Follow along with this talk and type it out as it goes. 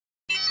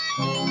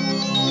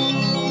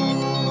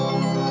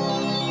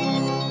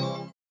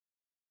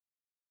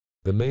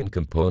The main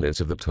components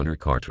of the toner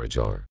cartridge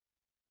are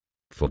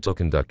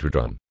photoconductor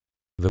drum.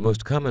 The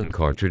most common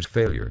cartridge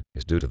failure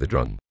is due to the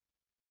drum.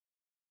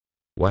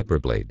 Wiper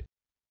blade.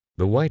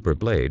 The wiper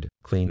blade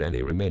cleans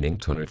any remaining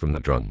toner from the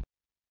drum.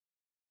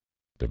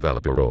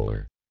 Developer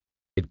roller.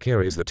 It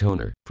carries the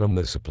toner from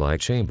the supply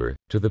chamber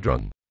to the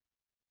drum.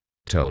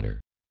 Toner.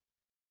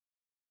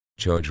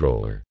 Charge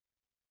roller.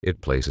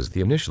 It places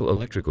the initial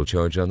electrical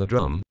charge on the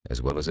drum,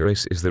 as well as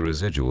erases the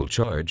residual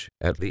charge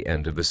at the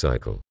end of the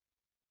cycle.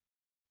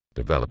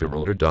 Developer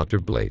roller doctor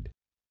blade.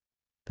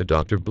 The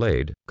doctor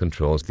blade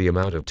controls the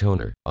amount of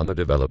toner on the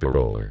developer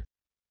roller.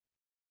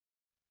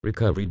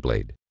 Recovery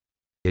blade.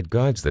 It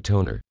guides the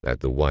toner that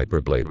the wiper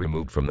blade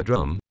removed from the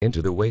drum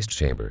into the waste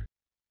chamber.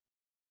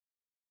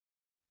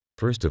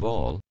 First of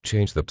all,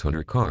 change the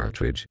toner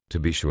cartridge to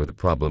be sure the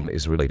problem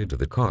is related to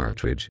the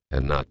cartridge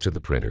and not to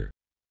the printer.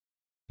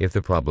 If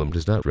the problem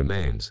does not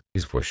remains,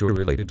 is for sure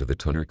related to the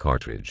toner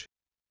cartridge.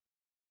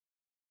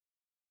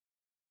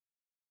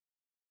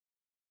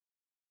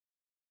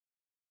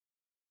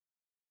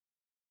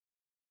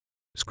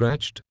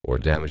 Scratched or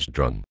damaged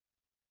drum.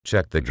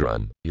 Check the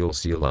drum, you'll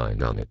see a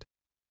line on it.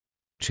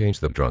 Change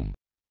the drum.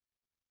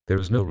 There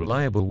is no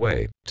reliable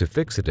way to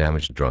fix a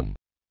damaged drum.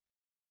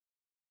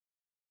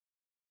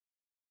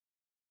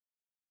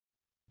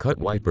 Cut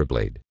wiper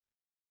blade.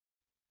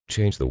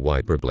 Change the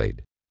wiper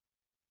blade.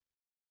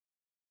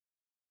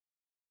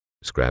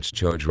 Scratch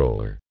charge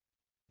roller.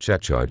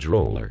 Check charge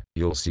roller,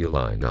 you'll see a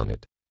line on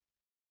it.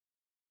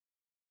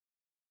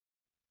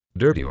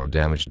 Dirty or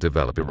damaged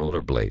developer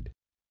roller blade.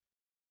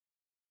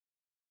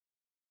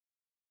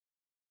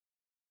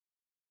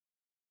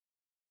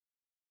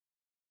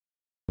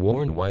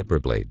 Worn wiper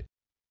blade.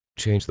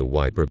 Change the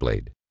wiper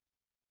blade.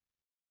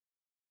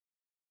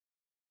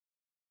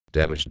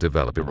 Damaged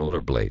developer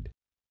roller blade.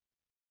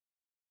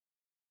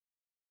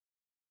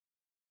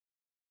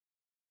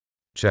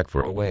 Check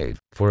for a wave,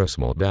 for a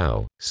small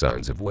bow,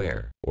 signs of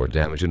wear, or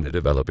damage in the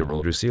developer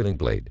roller sealing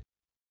blade.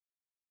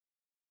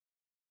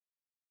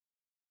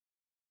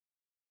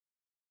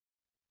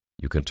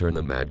 You can turn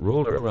the mat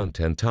roller around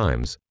 10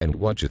 times and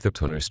watch if the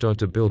toner start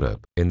to build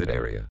up in that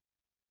area.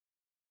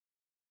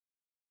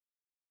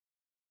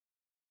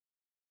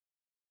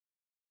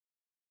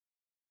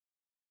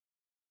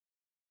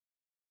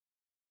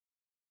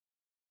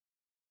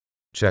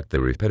 Check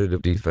the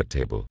repetitive defect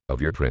table of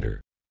your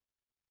printer.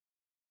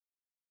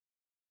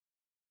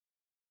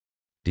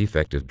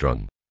 Defective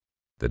drum.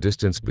 The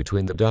distance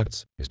between the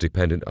dots is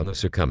dependent on the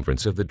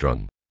circumference of the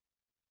drum.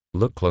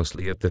 Look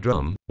closely at the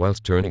drum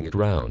whilst turning it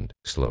round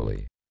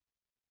slowly.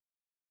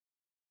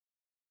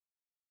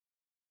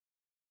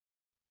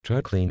 Try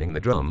cleaning the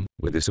drum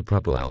with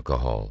isopropyl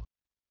alcohol.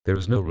 There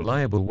is no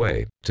reliable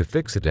way to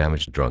fix a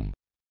damaged drum.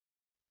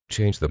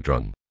 Change the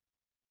drum.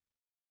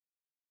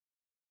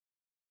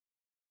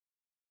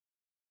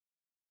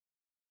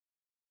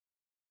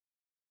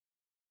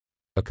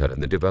 A cut in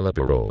the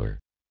developer roller.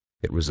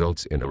 It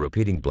results in a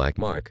repeating black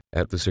mark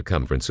at the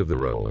circumference of the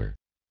roller.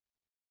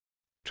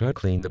 Try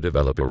clean the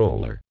developer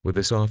roller with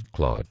a soft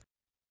cloth.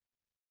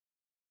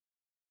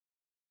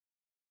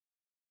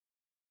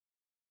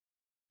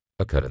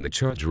 A cut in the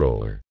charge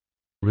roller.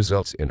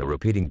 Results in a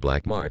repeating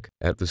black mark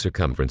at the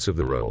circumference of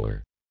the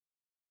roller.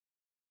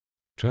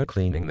 Try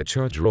cleaning the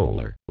charge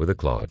roller with a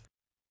cloth.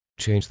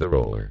 Change the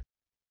roller.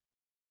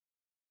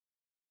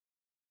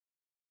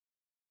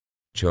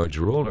 Charge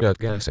roller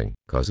outgassing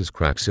causes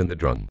cracks in the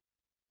drum.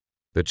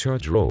 The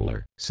charge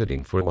roller,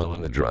 sitting for a while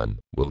on the drum,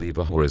 will leave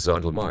a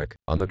horizontal mark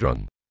on the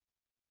drum.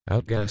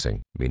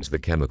 Outgassing means the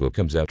chemical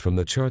comes out from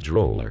the charge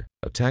roller,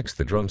 attacks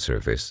the drum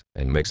surface,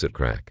 and makes it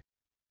crack.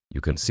 You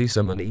can see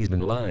some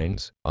uneven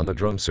lines on the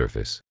drum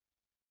surface.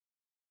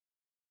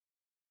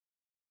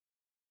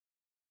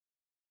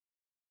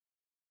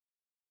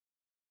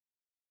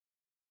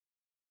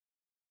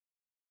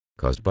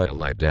 Caused by a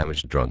light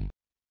damaged drum.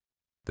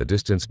 The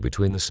distance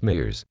between the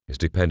smears is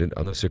dependent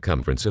on the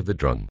circumference of the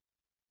drum.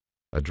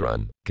 A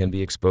drum can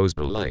be exposed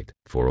to light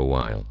for a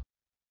while.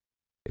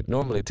 It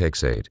normally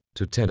takes 8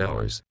 to 10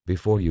 hours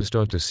before you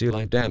start to see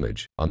light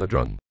damage on the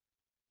drum.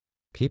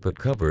 Keep it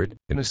covered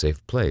in a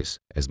safe place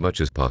as much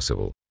as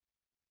possible.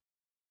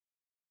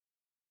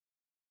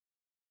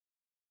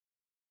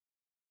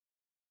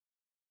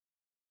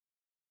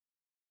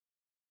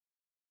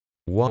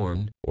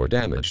 Worn or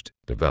damaged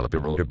developer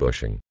roller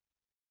bushing.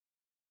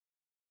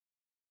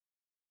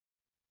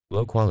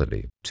 Low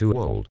quality, too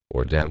old,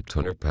 or damp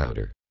toner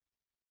powder.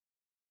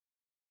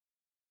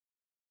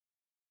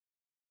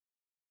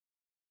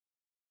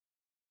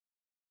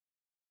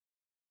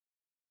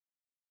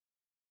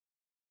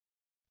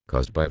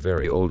 Caused by a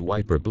very old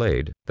wiper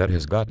blade that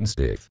has gotten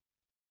stiff.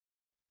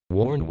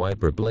 Worn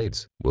wiper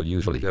blades will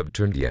usually have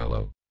turned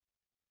yellow.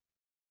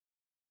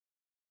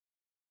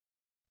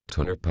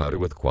 Toner powder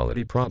with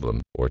quality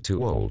problem, or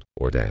too old,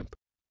 or damp.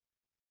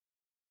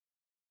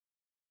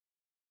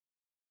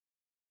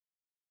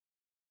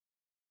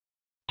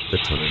 The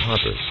toner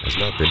hopper has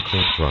not been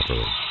cleaned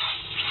properly.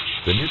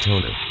 The new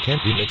toner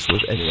can't be mixed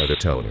with any other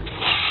toner.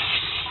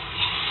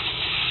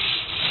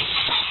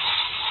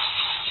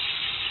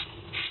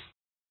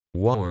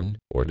 worn,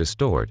 or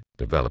distort,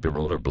 develop a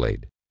roller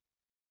blade.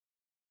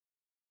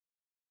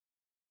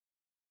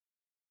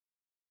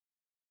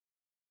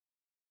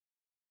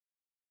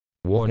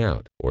 Worn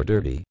out, or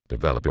dirty,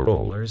 developer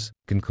rollers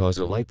can cause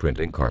a light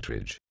printing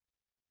cartridge.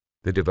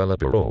 The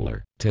developer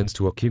roller tends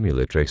to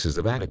accumulate traces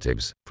of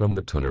additives from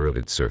the toner of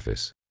its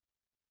surface.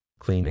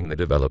 Cleaning the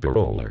developer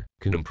roller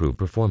can improve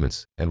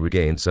performance and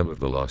regain some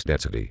of the lost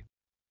density.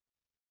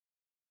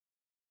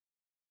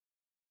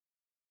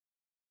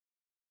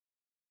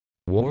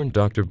 Worn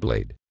doctor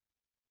blade.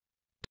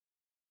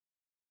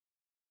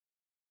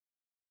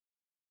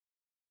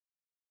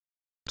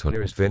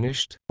 Toner is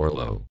finished or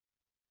low.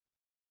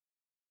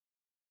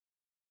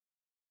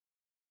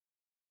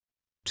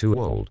 Too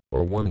old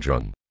or worn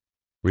drum.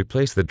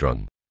 Replace the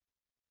drum.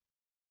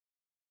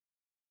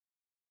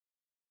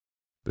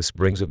 The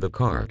springs of the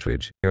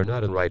cartridge are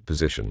not in right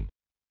position.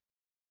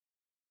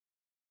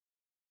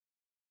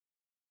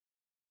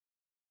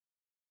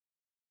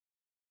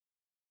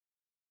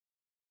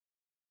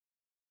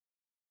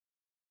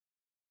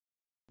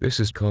 This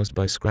is caused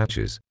by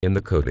scratches in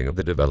the coating of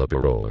the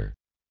developer roller.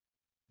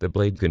 The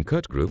blade can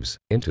cut grooves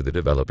into the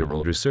developer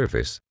roller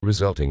surface,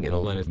 resulting in a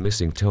line of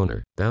missing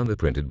toner down the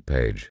printed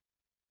page.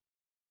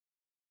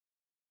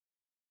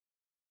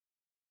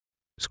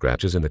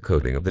 Scratches in the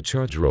coating of the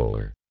charge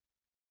roller.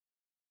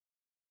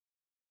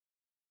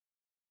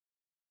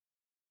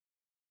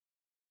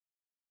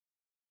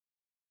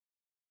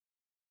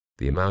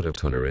 The amount of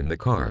toner in the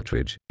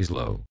cartridge is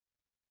low.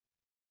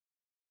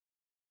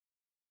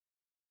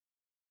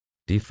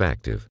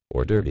 Defective,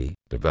 or dirty,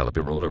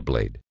 developer roller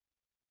blade.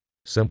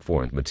 Some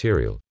foreign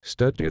material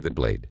stuck near the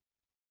blade.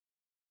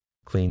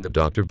 Clean the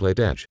doctor blade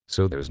edge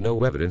so there is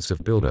no evidence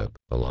of buildup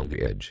along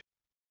the edge.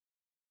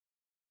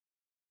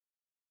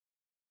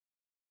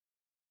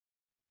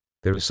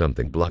 There is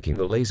something blocking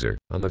the laser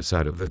on the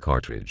side of the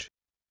cartridge.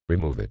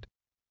 Remove it.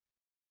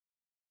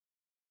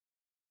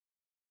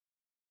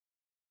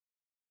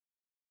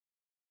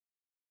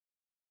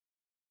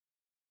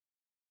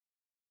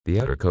 The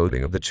outer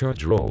coating of the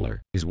charge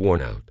roller is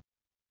worn out.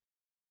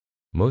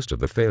 Most of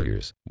the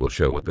failures will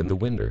show up in the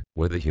winter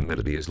where the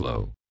humidity is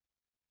low.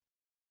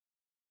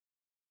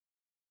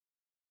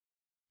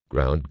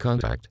 Ground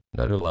contact,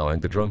 not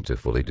allowing the drum to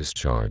fully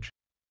discharge.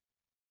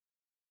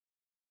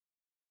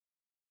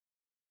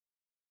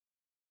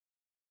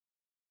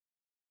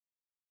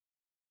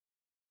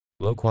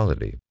 Low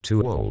quality,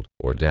 too old,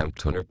 or damp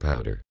toner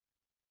powder.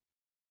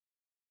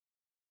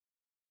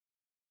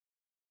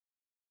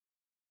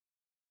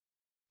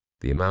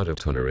 The amount of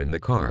toner in the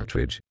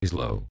cartridge is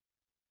low.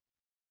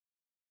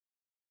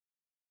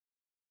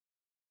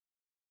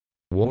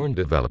 Worn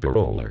developer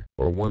roller,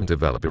 or worn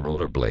developer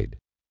roller blade.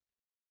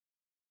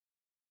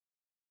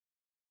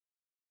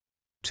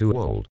 Too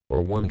old,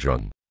 or worn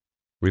drum.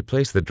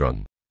 Replace the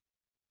drum.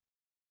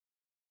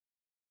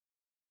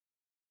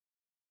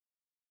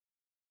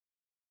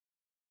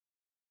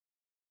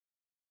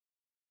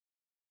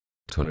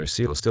 Toner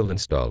seal still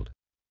installed.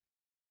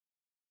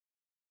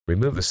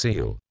 Remove the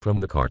seal from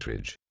the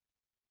cartridge.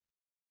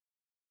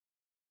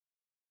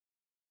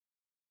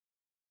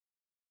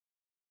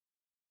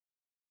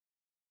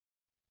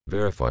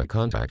 Verify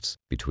contacts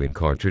between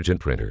cartridge and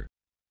printer.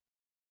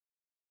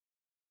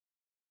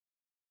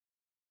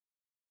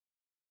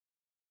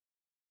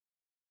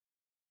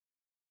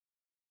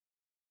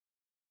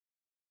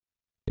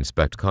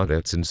 Inspect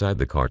contacts inside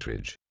the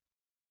cartridge.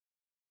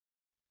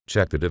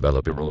 Check the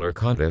developer roller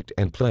contact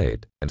and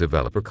plate and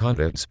developer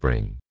contact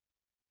spring.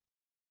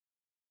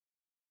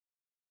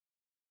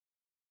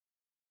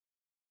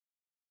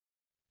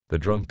 The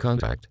drum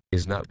contact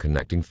is not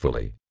connecting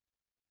fully.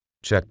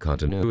 Check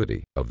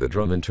continuity of the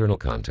drum internal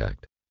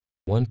contact.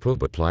 One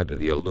probe applied to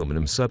the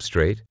aluminum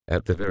substrate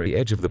at the very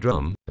edge of the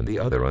drum and the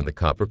other on the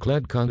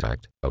copper-clad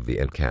contact of the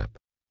end cap.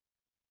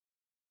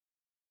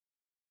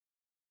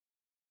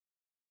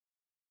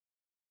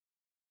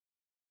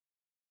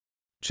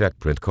 Check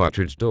print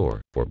cartridge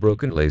door for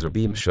broken laser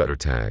beam shutter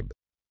tab.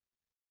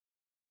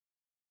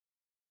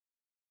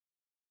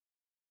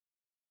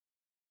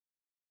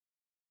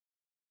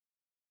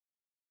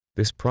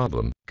 This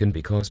problem can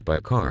be caused by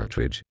a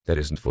cartridge that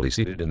isn't fully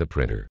seated in the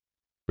printer.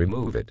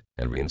 Remove it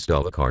and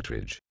reinstall the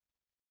cartridge.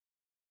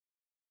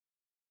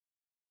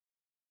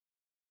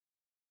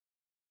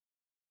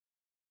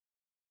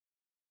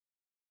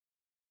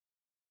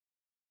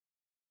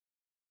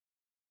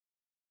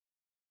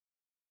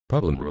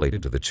 Problem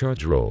related to the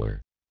charge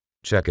roller.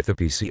 Check if the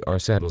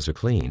PCR saddles are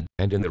clean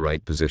and in the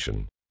right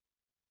position.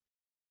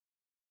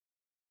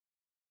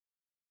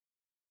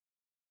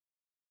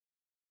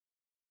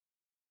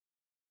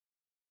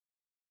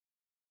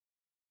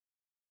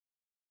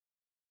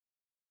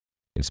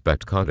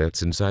 Inspect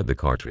contacts inside the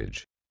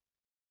cartridge.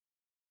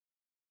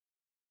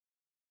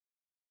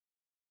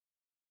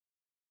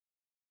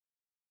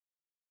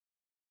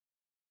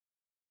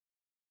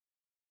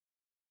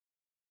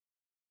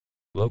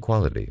 Low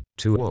quality,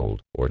 too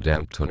old, or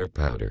damp toner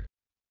powder.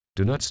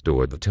 Do not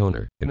store the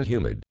toner in a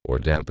humid or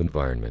damp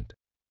environment.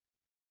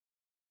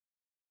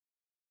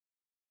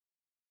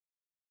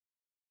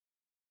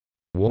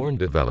 Worn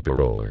developer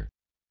roller.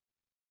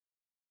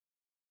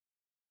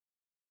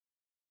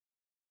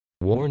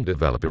 Worn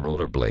developer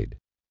roller blade.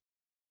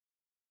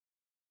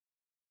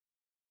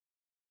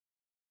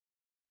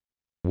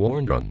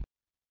 Worn drum.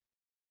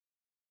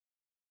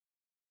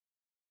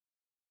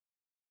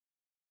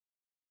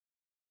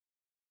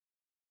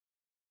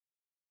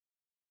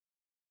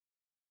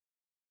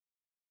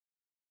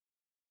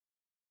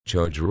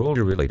 Charge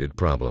roller related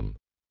problem.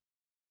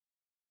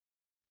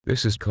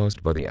 This is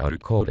caused by the outer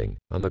coating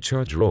on the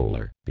charge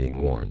roller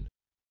being worn.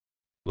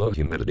 Low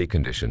humidity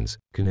conditions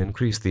can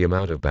increase the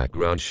amount of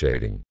background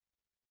shading.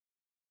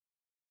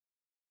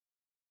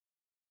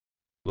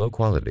 Low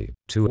quality,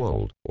 too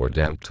old, or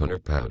damp toner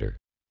powder.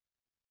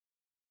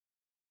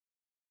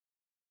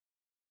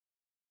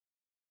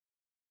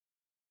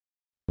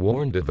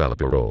 Worn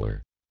developer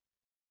roller.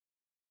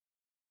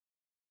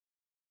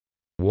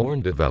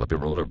 Worn developer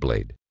roller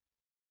blade.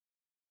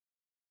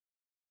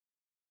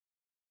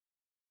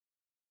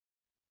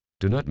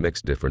 Do not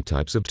mix different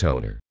types of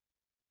toner.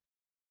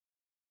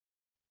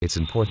 It's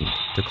important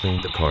to clean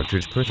the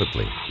cartridge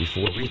perfectly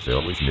before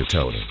refill with new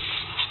toner.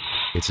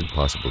 It's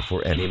impossible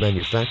for any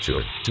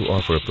manufacturer to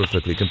offer a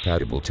perfectly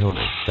compatible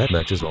toner that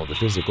matches all the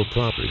physical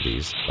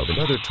properties of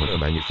another toner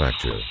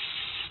manufacturer.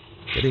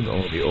 Getting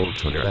all the old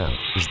toner out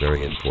is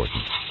very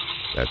important.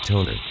 That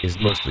toner is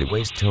mostly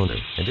waste toner,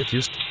 and if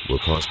used, will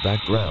cause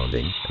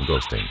backgrounding and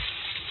ghosting.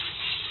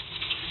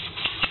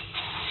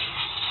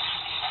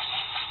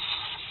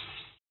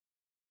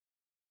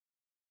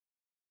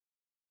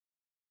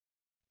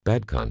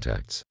 Bad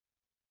contacts.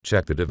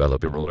 Check the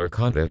developer roller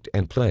contact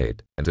and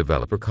plate and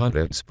developer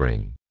contact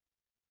spring.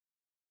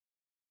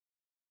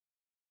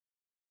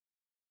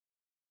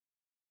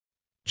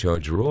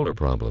 Charge roller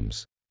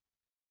problems.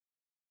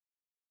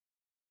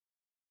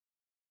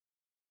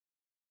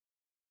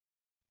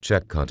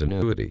 Check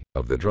continuity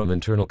of the drum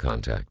internal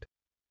contact.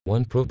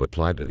 One probe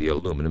applied to the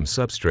aluminum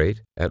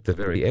substrate at the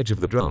very edge of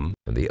the drum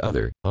and the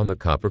other on the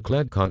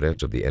copper-clad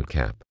contact of the end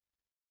cap.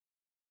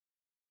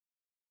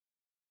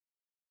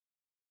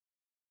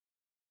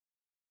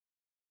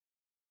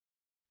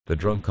 The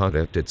drum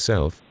contact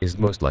itself is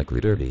most likely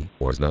dirty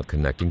or is not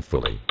connecting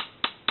fully.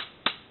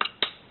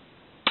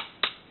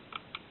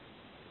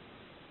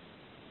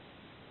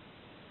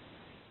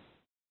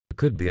 It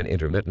could be an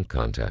intermittent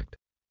contact.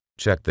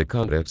 Check the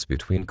contacts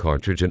between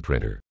cartridge and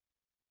printer.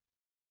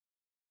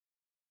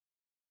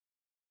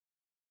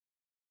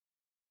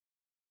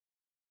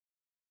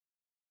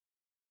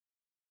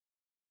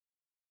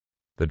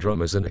 The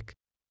drum is a nick.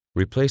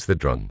 Replace the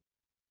drum.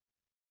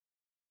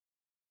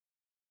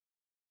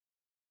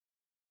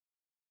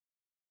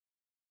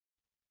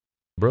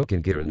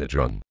 Broken gear in the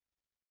drum.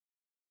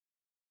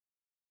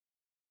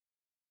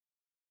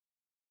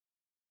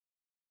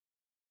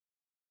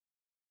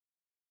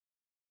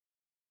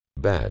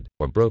 Bad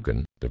or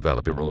broken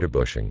developer roller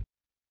bushing.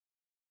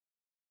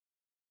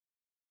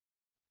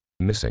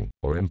 Missing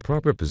or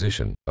improper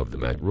position of the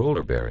mag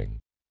roller bearing.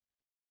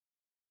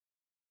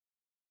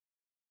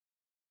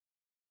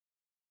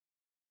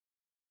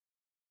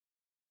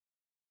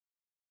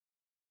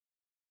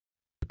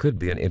 It could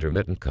be an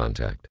intermittent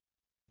contact.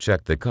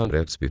 Check the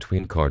contacts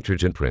between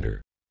cartridge and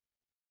printer.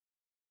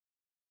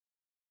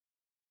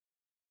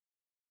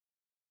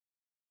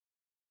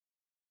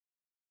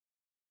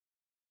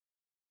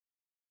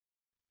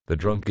 The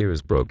drum gear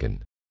is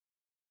broken.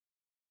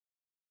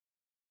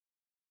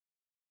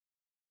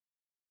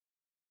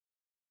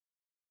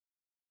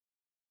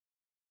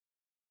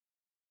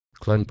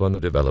 Clamp on the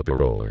developer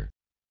roller.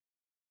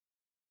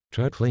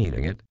 Try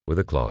cleaning it with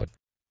a cloth.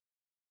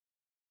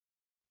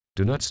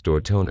 Do not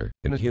store toner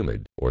in a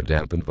humid or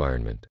damp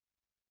environment.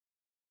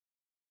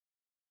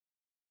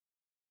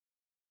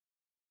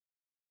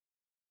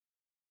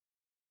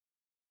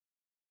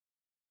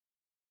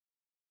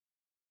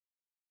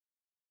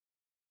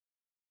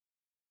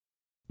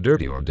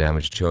 Dirty or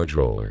damaged charge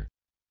roller.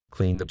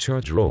 Clean the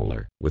charge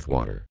roller with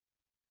water.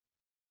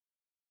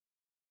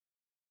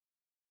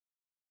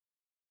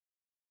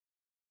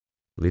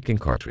 Leaking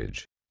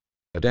cartridge.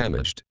 A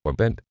damaged or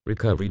bent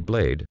recovery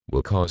blade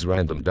will cause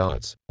random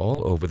dots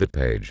all over the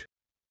page.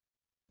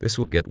 This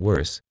will get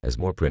worse as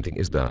more printing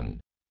is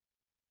done.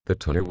 The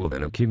toner will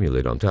then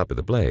accumulate on top of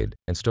the blade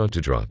and start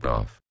to drop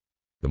off.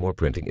 The more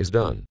printing is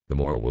done, the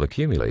more will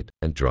accumulate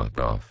and drop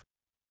off.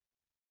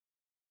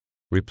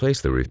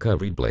 Replace the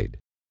recovery blade.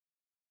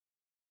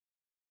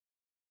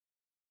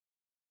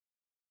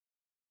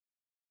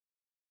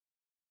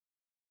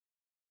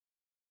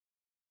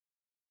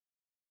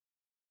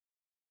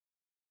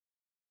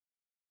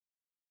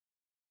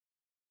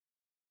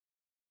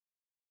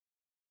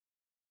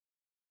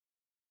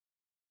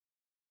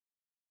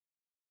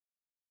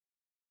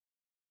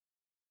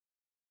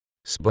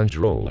 Sponge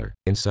roller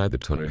inside the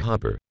toner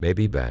hopper may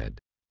be bad.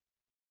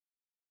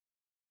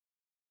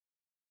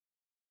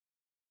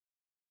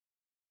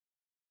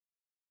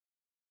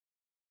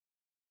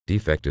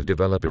 Defective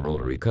developer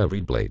roller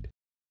recovery blade.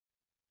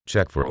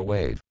 Check for a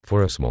wave,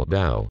 for a small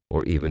bow,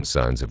 or even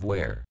signs of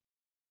wear.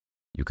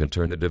 You can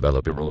turn the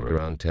developer roller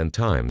around 10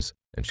 times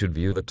and should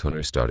view the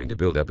toner starting to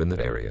build up in that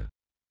area.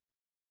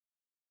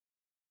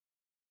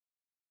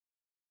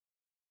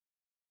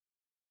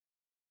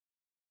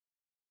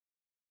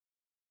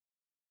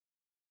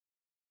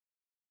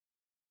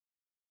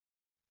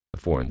 A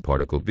foreign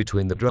particle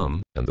between the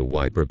drum and the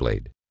wiper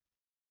blade.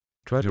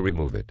 Try to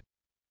remove it.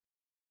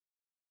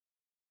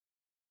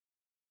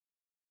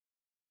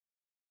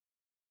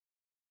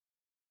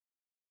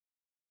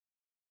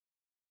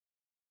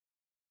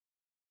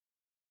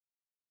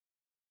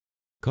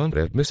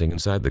 Contact missing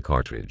inside the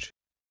cartridge.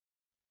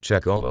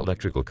 Check all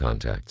electrical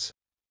contacts.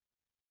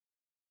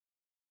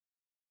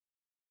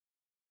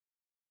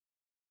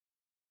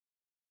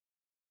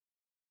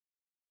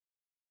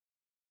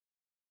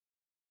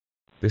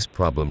 This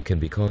problem can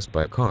be caused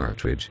by a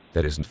cartridge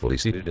that isn't fully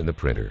seated in the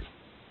printer.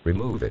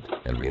 Remove it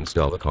and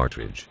reinstall the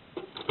cartridge.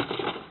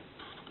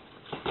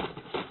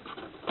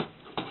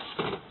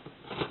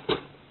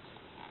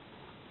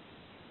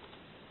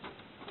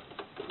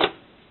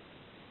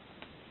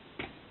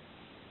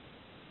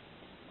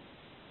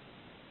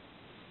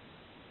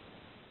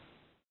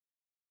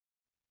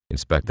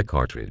 Inspect the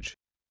cartridge.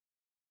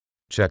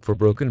 Check for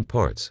broken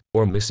parts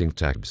or missing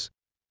tabs.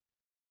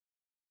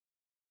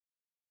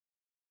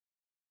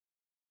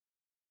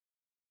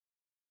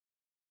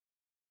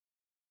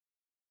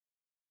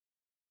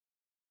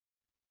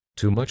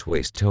 Too much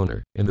waste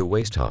toner in the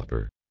waste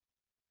hopper.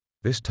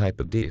 This type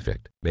of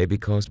defect may be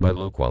caused by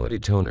low-quality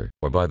toner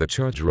or by the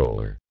charge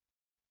roller.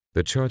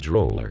 The charge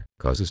roller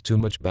causes too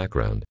much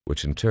background,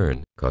 which in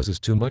turn causes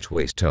too much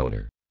waste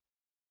toner.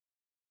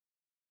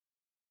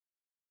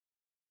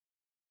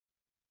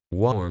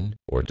 Worn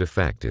or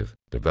defective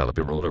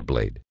developer roller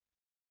blade.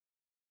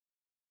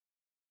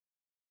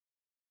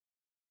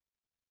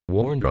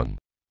 Worn drum.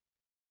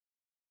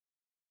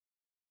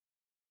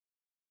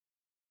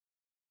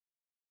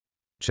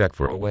 Check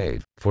for a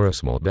wave, for a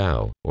small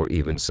bow, or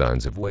even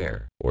signs of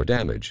wear or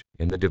damage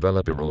in the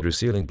developer roller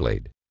sealing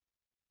blade.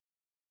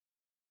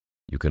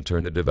 You can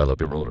turn the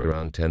developer roller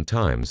around 10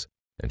 times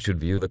and should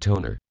view the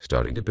toner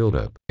starting to build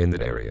up in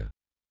that area.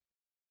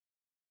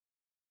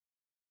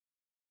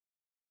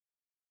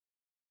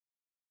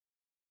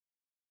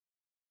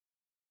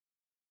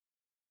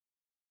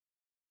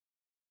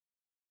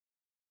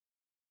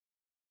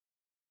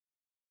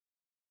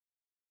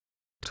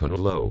 Toner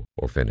low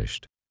or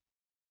finished.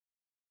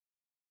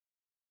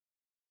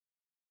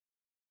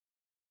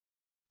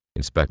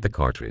 Inspect the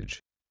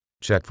cartridge.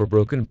 Check for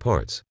broken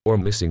parts or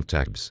missing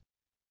tabs.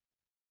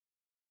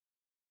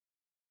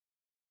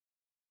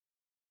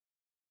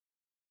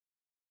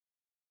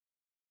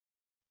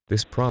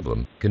 This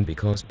problem can be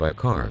caused by a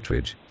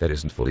cartridge that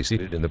isn't fully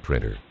seated in the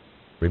printer.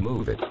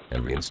 Remove it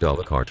and reinstall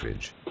the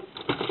cartridge.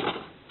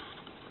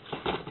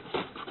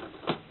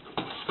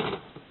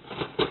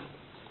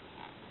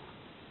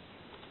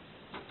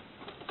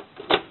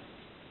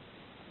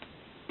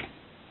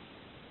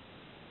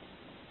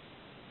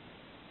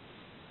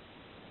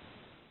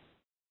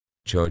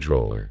 Charge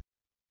roller.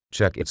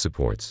 Check its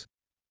supports.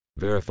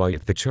 Verify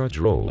if the charge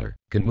roller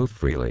can move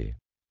freely.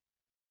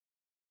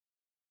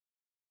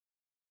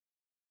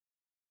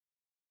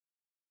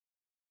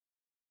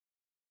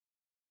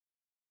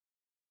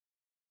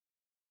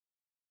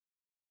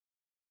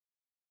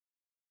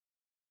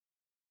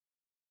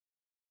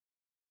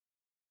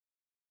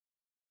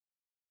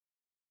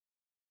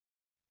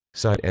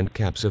 Side end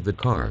caps of the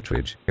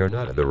cartridge are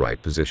not in the right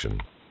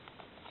position.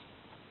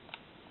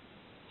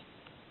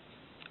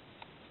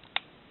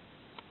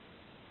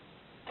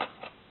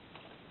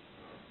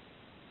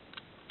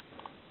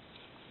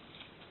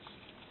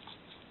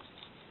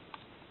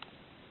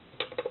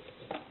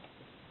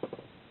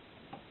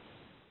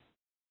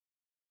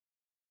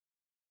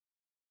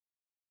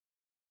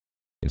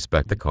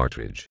 Inspect the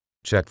cartridge.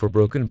 Check for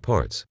broken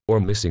parts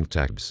or missing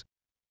tabs.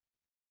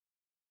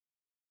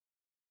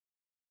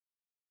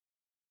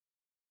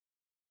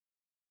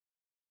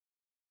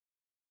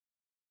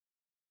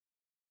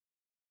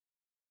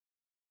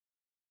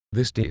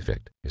 This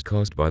defect is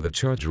caused by the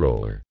charge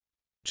roller.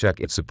 Check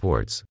its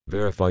supports.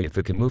 Verify if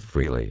it can move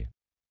freely.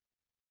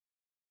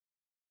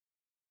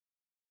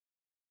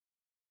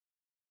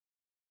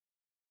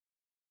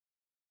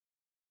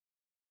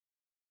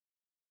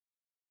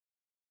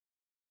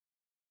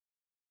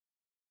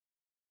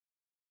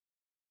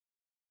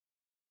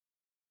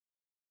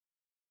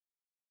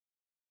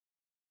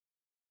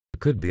 It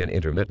could be an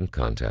intermittent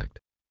contact.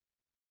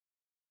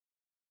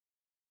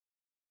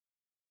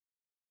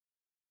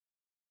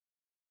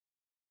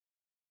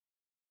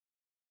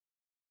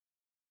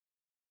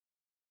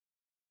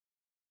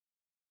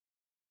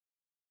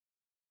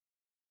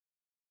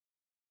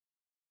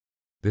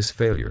 This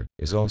failure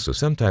is also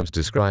sometimes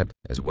described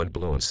as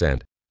wind-blown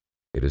scent.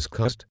 It is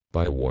caused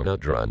by a worn-out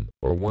drum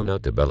or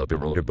worn-out developer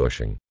roller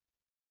bushing.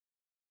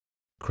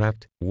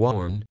 Cracked,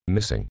 worn,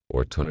 missing,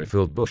 or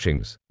toner-filled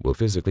bushings will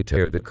physically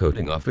tear the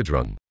coating off a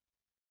drum.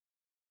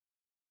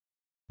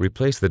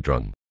 Replace the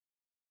drum.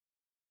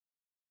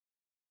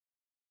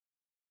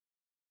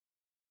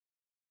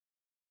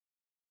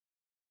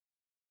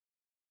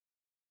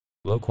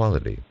 Low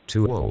quality,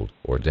 too old,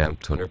 or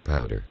damp toner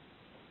powder.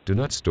 Do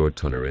not store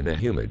toner in a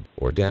humid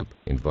or damp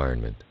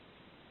environment.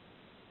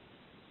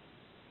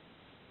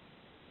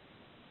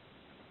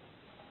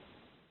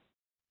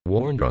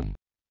 Worn drum.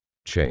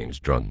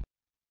 Change drum.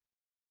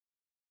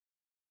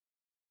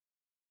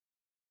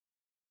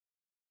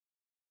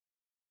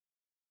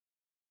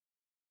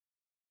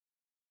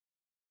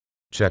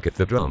 Check if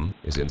the drum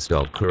is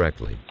installed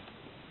correctly.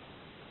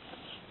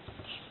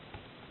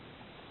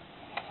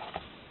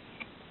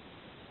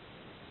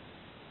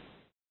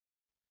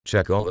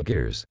 Check all the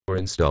gears are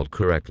installed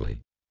correctly.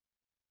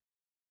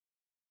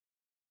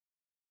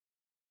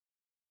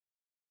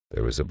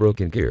 There is a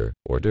broken gear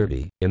or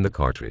dirty in the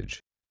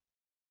cartridge.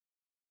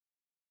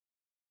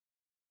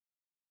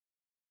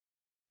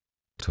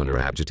 Toner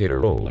agitator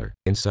roller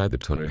inside the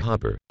toner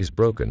hopper is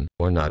broken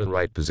or not in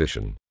right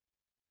position.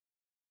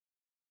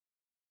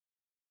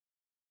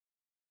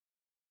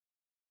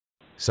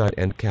 Side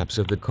end caps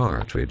of the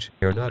cartridge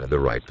are not in the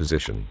right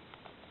position.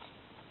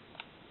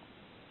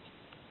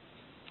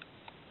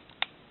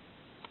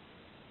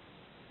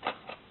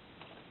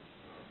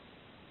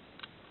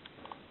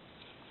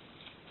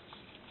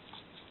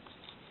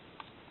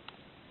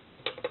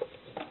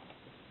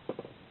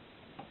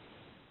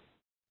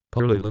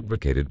 Poorly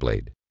lubricated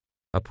blade.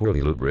 A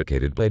poorly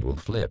lubricated blade will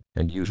flip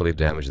and usually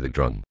damage the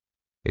drum.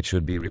 It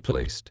should be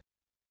replaced.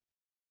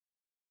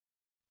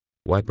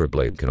 Wiper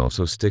blade can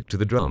also stick to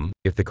the drum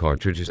if the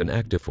cartridge is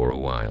inactive for a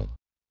while.